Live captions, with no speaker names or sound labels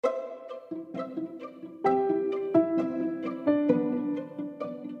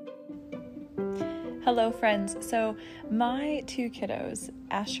Hello, friends. So my two kiddos,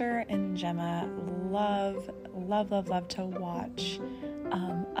 Asher and Gemma, love to watch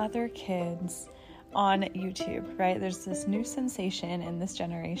other kids on YouTube, right? There's this new sensation in this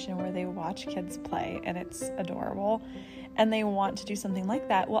generation where they watch kids play, and it's adorable, and they want to do something like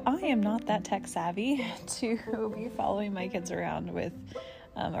that. Well, I am not that tech savvy to be following my kids around with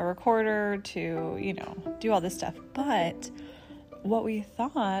a recorder to, do all this stuff. But what we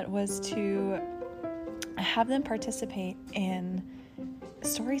thought was to have them participate in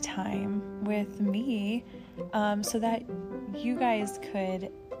story time with me, so that you guys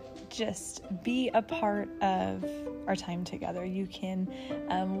could just be a part of our time together. You can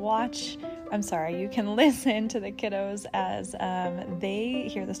you can listen to the kiddos as they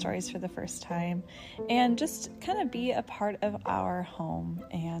hear the stories for the first time and just kind of be a part of our home.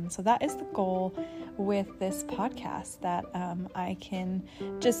 And so that is the goal with this podcast, that I can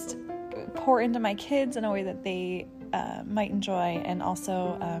just pour into my kids in a way that they might enjoy, and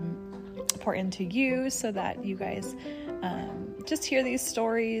also pour into you so that you guys just hear these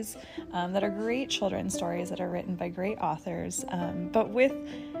stories that are great children's stories that are written by great authors, but with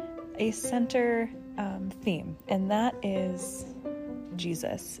a center theme, and that is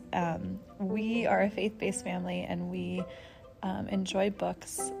Jesus. We are a faith-based family, and we enjoy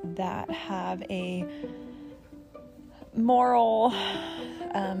books that have a moral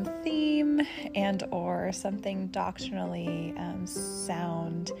theme and or something doctrinally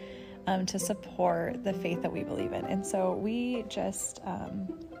sound to support the faith that we believe in. And so we just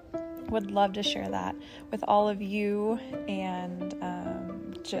would love to share that with all of you, and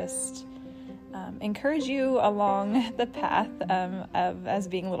just encourage you along the path of as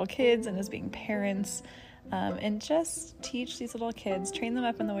being little kids and as being parents, and just teach these little kids, train them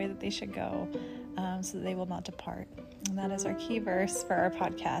up in the way that they should go, so that they will not depart. And that is our key verse for our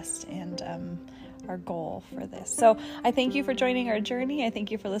podcast and our goal for this. So I thank you for joining our journey. I thank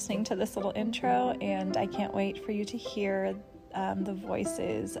you for listening to this little intro, and I can't wait for you to hear the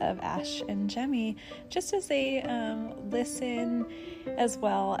voices of Ash and Jemmy, just as they listen, as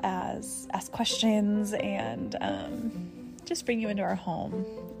well as ask questions and just bring you into our home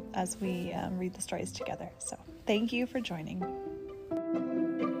as we read the stories together. So thank you for joining.